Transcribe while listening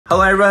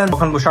Hello everyone,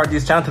 welcome to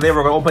Sharky's channel. Today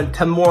we're going to open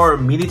 10 more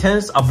mini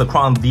tins of the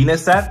Crown Zenith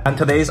set. And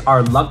today's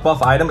our luck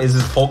buff item is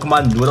this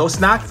Pokemon noodle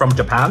snack from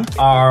Japan.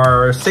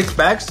 Are 6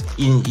 bags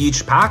in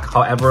each pack.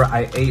 However,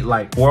 I ate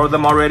like 4 of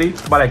them already,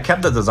 but I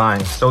kept the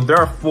design. So there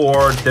are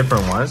 4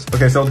 different ones.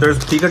 Okay, so there's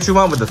Pikachu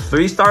one with the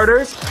 3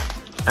 starters.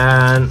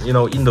 And you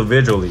know,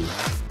 individually,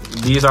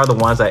 these are the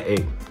ones I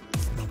ate.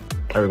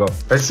 There we go.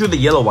 Let's do the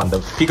yellow one, the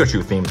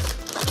Pikachu theme.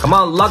 Come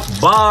on, luck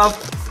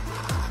buff!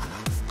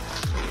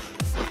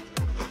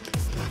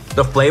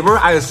 The flavor,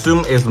 I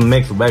assume, is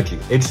mixed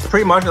veggie. It's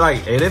pretty much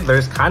like it.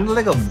 There's kind of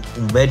like a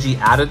veggie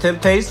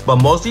additive taste, but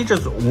mostly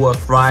just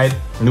fried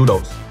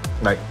noodles.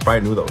 Like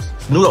fried noodles.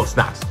 Noodle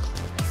snacks.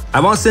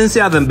 I want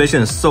Cynthia's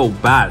ambition so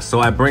bad,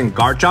 so I bring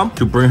Garchomp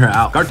to bring her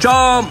out.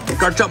 Garchomp!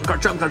 Garchomp,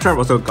 Garchomp,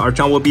 Garchomp. So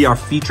Garchomp will be our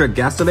featured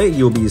guest today.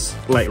 You'll be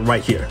like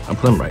right here. I'll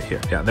put him right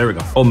here. Yeah, there we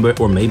go. Oh,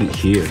 or maybe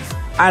here.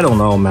 I don't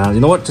know, man. You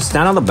know what? Just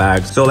stand on the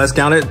bag. So let's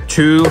count it.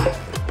 2,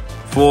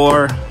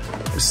 4,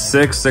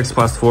 6. 6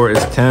 plus 4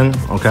 is 10.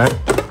 Okay.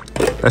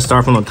 Let's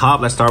start from the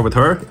top. Let's start with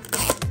her.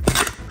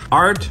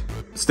 Art.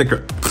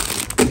 Sticker.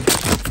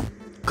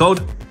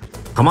 Code.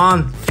 Come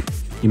on.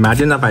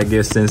 Imagine if I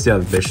give Cynthia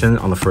Vision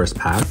on the first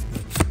pack.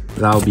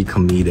 That would be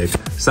comedic.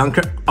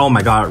 Oh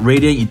my god.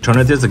 Radiant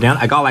Eternities again.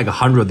 I got like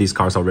 100 of these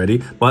cards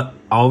already. But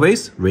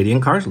always,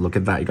 Radiant cards, look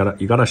at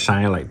that. You gotta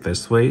shine it like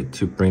this way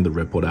to bring the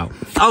ripple out.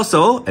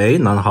 Also, a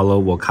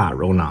non-hollow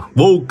Volcarona.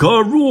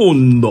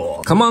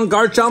 Volcarona! Come on,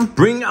 Garchomp,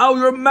 bring out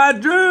your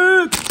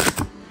magic!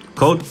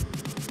 Code.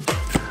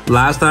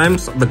 Last time,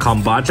 the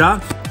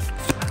kombucha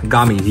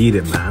got me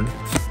heated, man.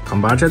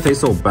 Kombucha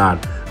tastes so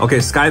bad. Okay,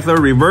 Skyther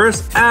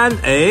reverse and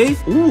a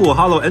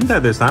hollow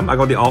Entei this time. I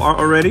got the all art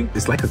already.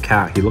 It's like a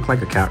cat. He looks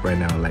like a cat right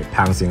now, like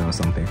pouncing on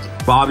something.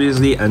 But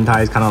obviously,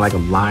 Entei is kind of like a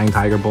lion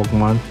tiger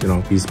Pokemon. You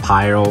know, he's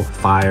pyro,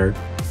 fire.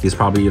 He's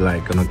probably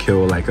like gonna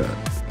kill like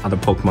other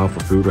Pokemon for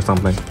food or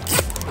something.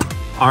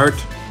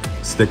 Art,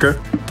 sticker.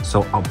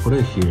 So I'll put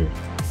it here.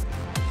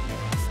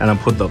 And I'll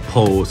put the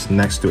pose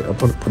next to it. I'll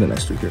put it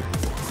next to here.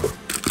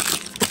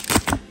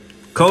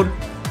 Code.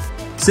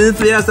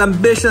 Cynthia's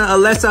ambition,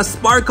 Alexa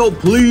Sparkle,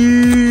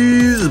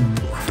 please.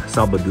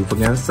 Salbadoof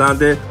again,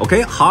 Sunday.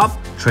 Okay, Hop,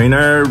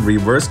 trainer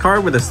reverse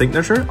card with a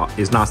signature.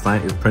 It's not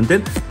signed, it's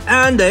printed.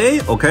 And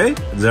a, okay,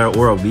 Zero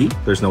Oral V.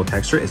 There's no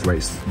texture, it's very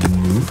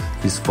smooth.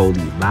 He's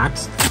fully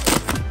maxed.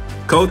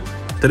 Code,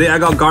 today I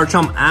got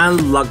Garchomp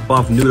and Luck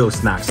Buff Noodle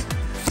Snacks.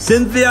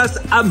 Cynthia's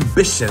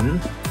ambition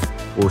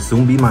will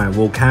soon be my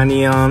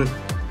Volcanion.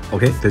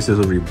 Okay, this is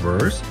a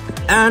reverse.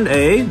 And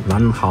a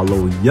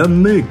non-hollow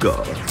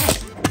Yanmega.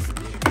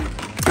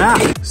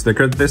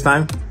 Sticker this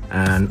time,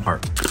 and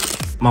art.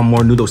 One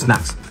more noodle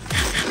snacks.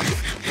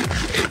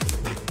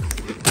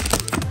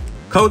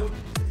 Code.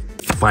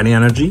 Fighting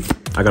energy.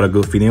 I got a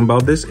good feeling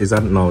about this. Is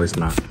that? No, it's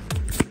not.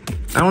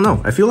 I don't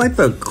know. I feel like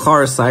the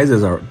card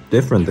sizes are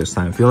different this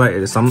time. I feel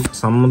like some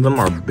of them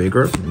are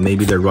bigger.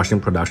 Maybe they're rushing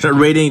production.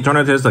 Radiant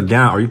Eternities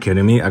again. Are you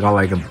kidding me? I got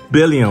like 1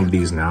 billion of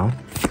these now.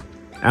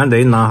 And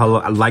they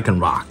non-hollow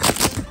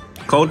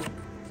Lycanroc. Code.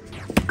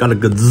 Got a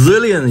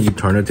gazillion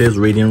Eternities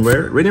Radiant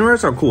Rare. Radiant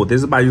Rares are cool.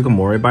 This is by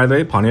Yukimori, by the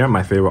way. Ponyard,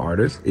 my favorite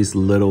artist. It's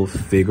little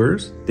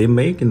figures they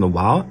make in the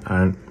wild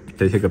and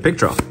they take a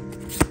picture of.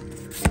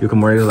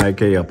 Yukimori is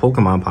like a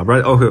Pokemon pop,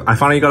 right? Oh, I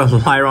finally got a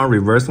Lyron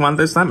reverse one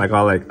this time. I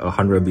got like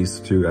 100 of these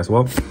too as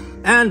well.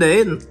 And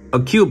a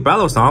cute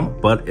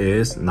Battlesong, but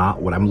it's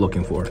not what I'm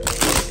looking for.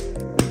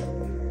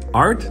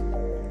 Art,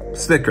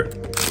 sticker,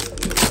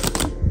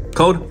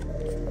 code.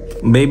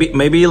 Maybe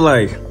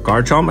like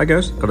Garchomp, I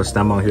guess. Got a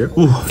stamp on here.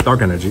 Ooh,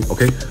 dark energy.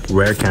 Okay.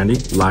 Rare candy.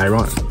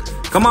 Lyron.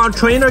 Come on,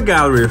 trainer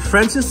gallery.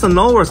 Francis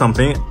Sano or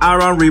something.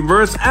 Aron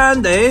reverse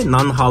and a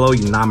non-hollow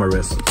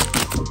Enamoris.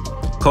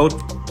 Code.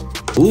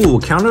 Ooh,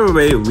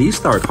 counterweight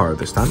restart card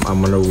this time. I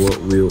wonder what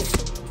we'll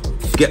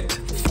get.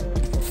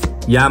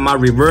 Yama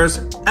reverse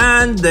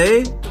and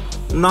a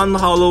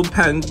non-hollow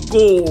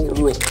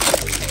Pangoro.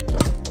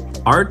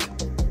 Art.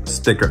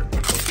 Sticker.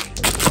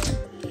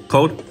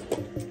 Code.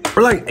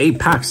 We're like 8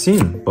 packs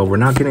in, but we're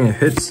not getting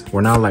hits.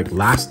 We're not like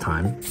last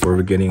time, where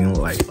we're getting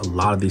like a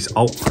lot of these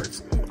alt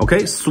cards.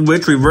 Okay,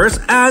 switch reverse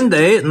and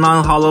a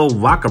non-hollow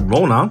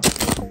Volcarona.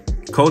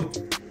 Code,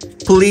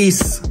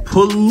 please.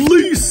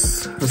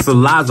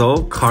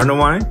 Salazzle,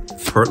 Carnivine,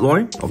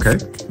 Purloin. Okay,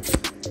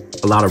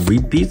 a lot of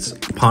repeats.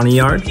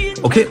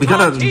 Ponyard. Okay, we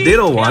got a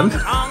Ditto one.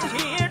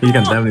 You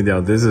can definitely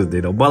tell this is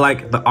Ditto, but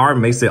like the art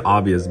makes it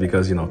obvious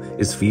because you know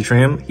it's featuring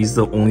him. He's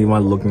the only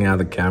one looking at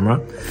the camera.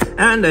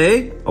 And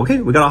okay,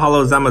 we got a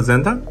hollow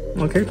Zamazenta.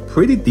 Okay,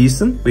 pretty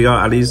decent. We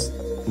got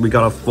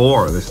a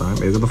 4 this time.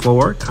 Is it the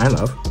 4? Kind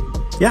of.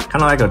 Yeah,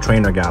 kind of like a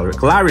trainer gallery,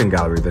 Galarian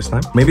gallery this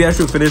time. Maybe I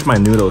should finish my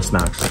noodle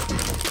snacks.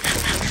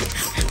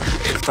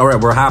 All right,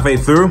 we're halfway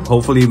through.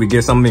 Hopefully we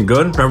get something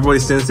good. Preferably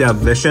Cynthia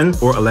Vision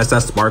or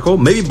Alexa Sparkle.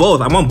 Maybe both.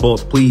 I want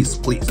both. Please,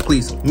 please,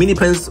 please. Mini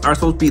pins are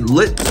supposed to be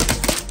lit.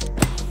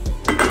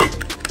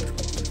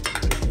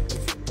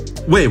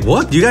 Wait,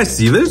 what? Do you guys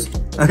see this?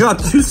 I got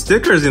 2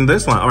 stickers in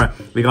this one. All right,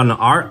 we got an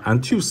art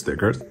and 2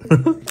 stickers.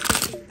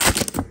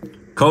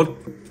 Code.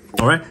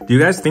 Alright, do you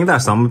guys think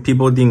that some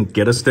people didn't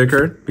get a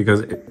sticker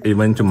because it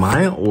went to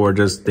mine, or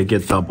just they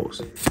get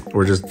doubles?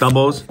 Or just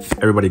doubles,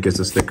 everybody gets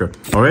a sticker.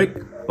 Alright,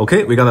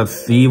 okay, we got a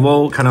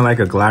Thivo, kind of like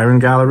a glaring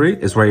gallery.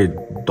 It's very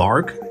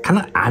dark, kind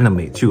of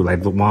anime too,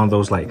 like one of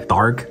those like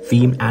dark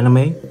theme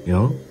anime, you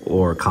know,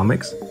 or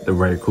comics. They're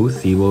very cool.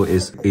 Thivo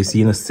is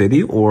he in a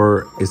city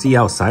or is he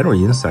outside or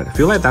inside? I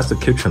feel like that's the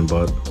kitchen,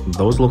 but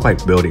those look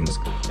like buildings.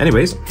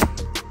 Anyways,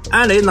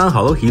 and a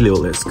non-hollow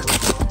Heliolisk.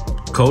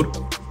 Code.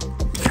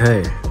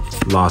 Okay.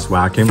 Lost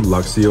Vacuum,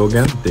 Luxio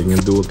again. They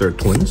can do with their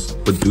twins.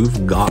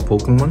 Bidoof got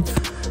Pokemon.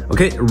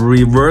 Okay,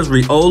 reverse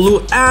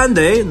Riolu and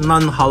a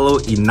non-hollow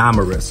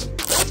Enamoris.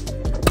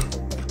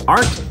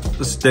 Art,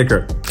 the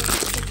sticker.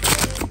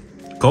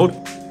 Code.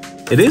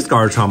 It is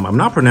Garchomp. I'm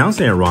not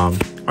pronouncing it wrong.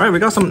 Alright, we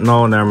got some.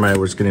 No, never mind.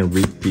 We're just getting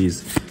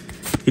repeats.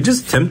 He's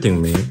just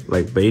tempting me,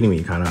 like baiting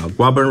me kind of.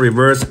 Guabin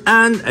reverse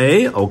and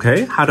a,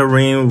 okay,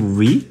 Hatterene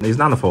V. It's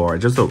not a 4,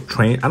 just a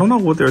train. I don't know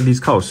what these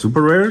called.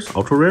 Super rares?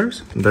 Ultra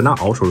rares? They're not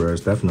ultra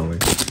rares, definitely.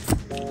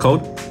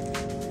 Code.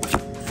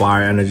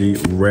 Fire Energy,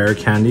 Rare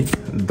Candy,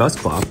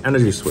 Dustcloth,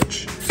 Energy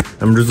Switch.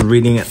 I'm just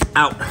reading it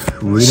out.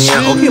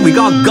 Okay, we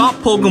got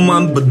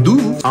Pokemon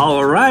Bidoof.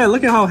 Alright,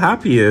 look at how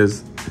happy he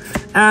is.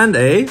 And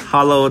a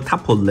Hollow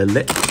Tapu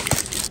Lele.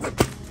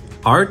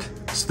 Art,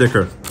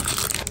 sticker.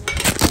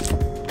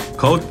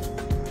 Code.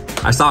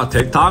 I saw a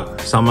TikTok,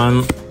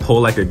 someone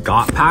pulled like a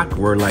God pack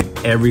where like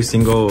every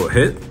single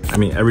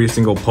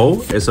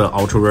pull is an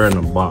ultra rare and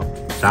a bomb.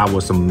 That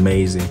was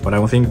amazing, but I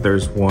don't think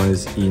there's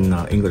ones in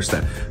English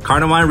set.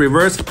 Carnivine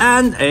reverse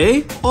and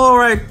a,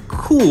 alright,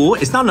 cool.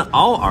 It's not an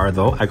all R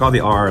though. I got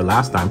the R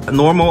last time.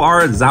 Normal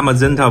R,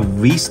 Zamazenta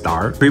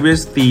V-Star.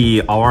 Previous,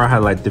 the R had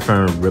like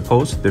different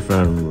ripples,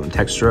 different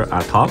texture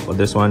at top, but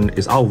this one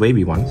is all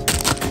wavy ones.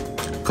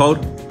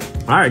 Code.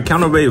 Alright,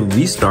 Counterweight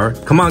V-Star.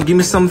 Come on, give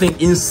me something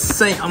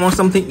insane. I want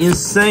something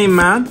insane,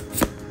 man.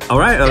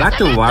 Alright,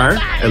 Electivire,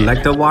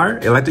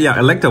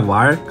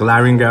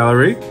 Glaring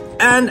Gallery,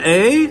 and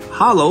a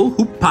Hollow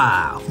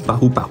Hoopa.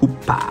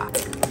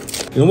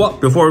 You know what?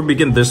 Before we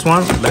begin this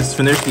one, let's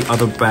finish the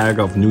other bag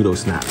of noodle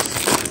snaps.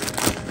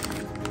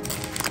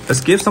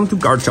 Let's give some to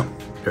Garchomp.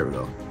 There we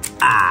go.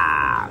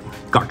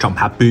 Garchomp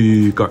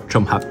happy,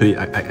 Garchomp happy.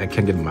 I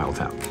can't get my mouth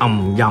out.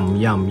 Yum.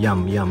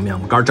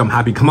 Garchomp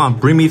happy. Come on,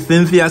 bring me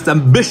Cynthia's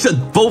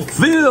ambition.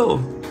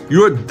 Fulfill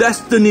your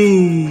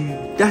destiny.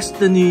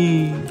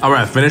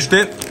 Alright, I finished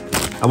it.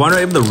 I wonder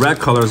if the red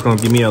color is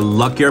gonna give me a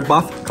luckier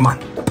buff. Come on.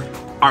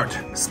 Art,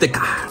 sticker.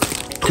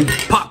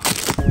 Pop.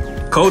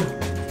 Code.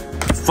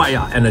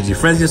 Fire Energy.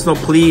 Frenzy Snow,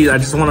 please. I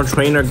just want a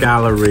trainer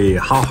gallery.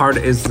 How hard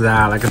is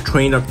that? Like a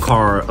trainer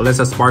card.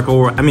 Alessa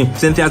Sparkle.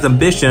 Cynthia's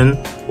Ambition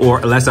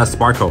or Alessa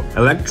Sparkle.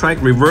 Electric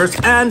reverse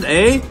and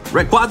a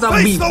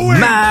Rayquaza V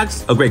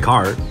Max. A great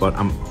card, but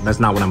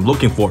that's not what I'm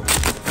looking for.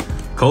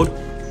 Code.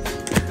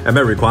 I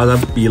bet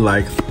Rayquaza be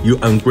like, you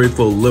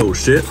ungrateful little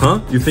shit,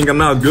 huh? You think I'm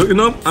not good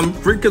enough? I'm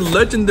freaking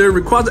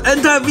legendary Rayquaza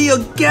Anti-V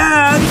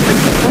again!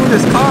 I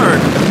this card.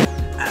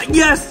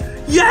 Yes!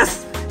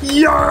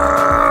 Yeah!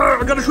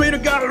 I got a trainer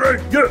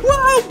gallery! Yeah!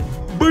 Whoa!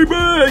 Baby!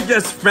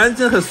 Yes,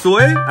 Franzen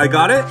Hisui. I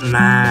got it.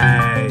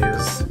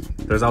 Nice.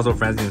 There's also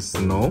Franzen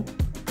Snow.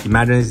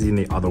 Imagine seeing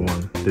the other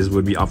one. This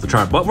would be off the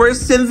chart. But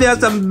where's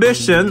Cynthia's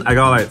Ambition? I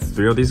got like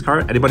 3 of these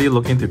cards. Anybody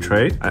looking to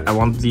trade? I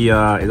want the,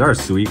 is there a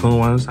Suicune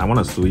ones? I want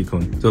a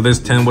Suicune. So this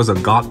 10 was a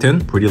God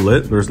 10. Pretty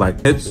lit. There's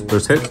like hits.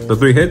 There's hits. The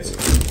 3 hits.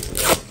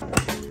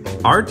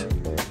 Art.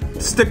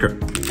 Sticker.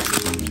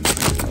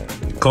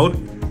 Code.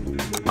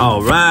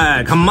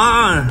 Alright, come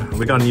on!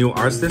 We got new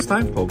arts this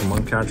time.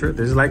 Pokemon catcher.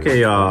 This is like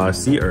a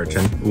sea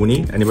urchin.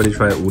 Uni. Anybody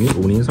try Uni?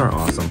 Unis are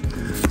awesome.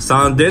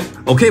 Sounded.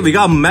 Okay, we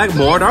got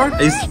Magmortar.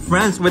 It's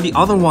friends with the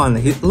other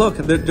one. Look,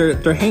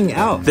 they're hanging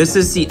out. This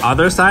is the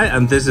other side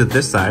and this is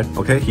this side.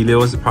 Okay,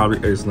 Helios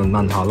probably is the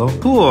non-hollow.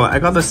 Cool, I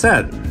got the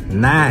set.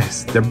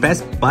 Nice. They're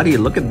best buddy.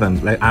 Look at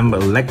them. Like, I'm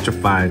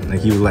electrified.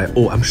 Like, he was like,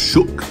 oh, I'm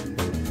shook.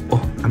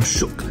 Oh, I'm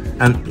shook.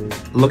 And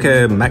look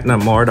at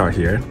Magmortar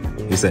here.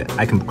 He said,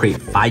 I can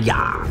create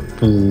fire.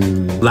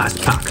 Ooh.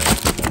 Last pack.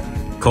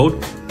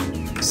 Code.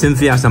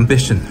 Cynthia's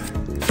Ambition.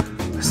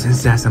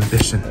 Cynthia's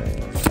Ambition.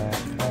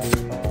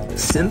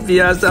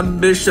 Cynthia's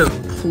Ambition.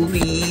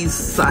 Please,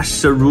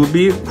 Sasha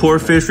Ruby.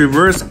 Corphish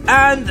reverse.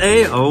 And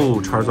a,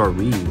 oh, Charizard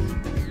Reed.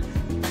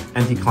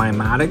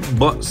 Anticlimactic,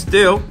 but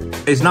still,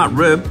 it's not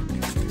ribbed.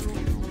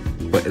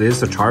 But it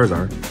is a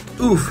Charizard.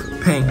 Oof,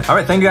 pain.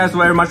 Alright, thank you guys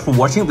very much for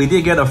watching. We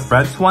did get a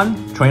Fred's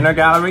one. Trainer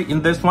gallery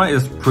in this one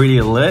is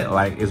pretty lit.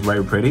 Like, it's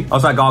very pretty.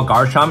 Also, I got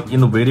Garchomp in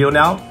the video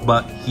now,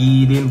 but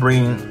he didn't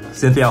bring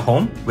Cynthia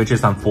home, which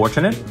is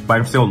unfortunate, but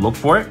I'm still look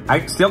for it.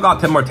 I still got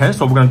 10 more 10,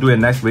 so we're gonna do it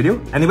next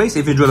video. Anyways,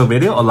 if you enjoyed the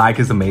video, a like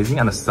is amazing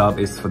and a sub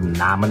is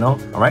phenomenal.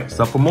 Alright,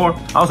 sub for more.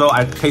 Also,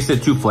 I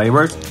tasted 2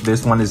 flavors.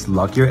 This one is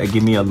luckier. It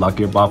gave me a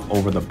luckier buff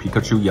over the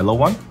Pikachu yellow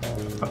one.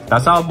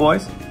 That's all,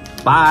 boys.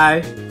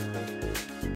 Bye.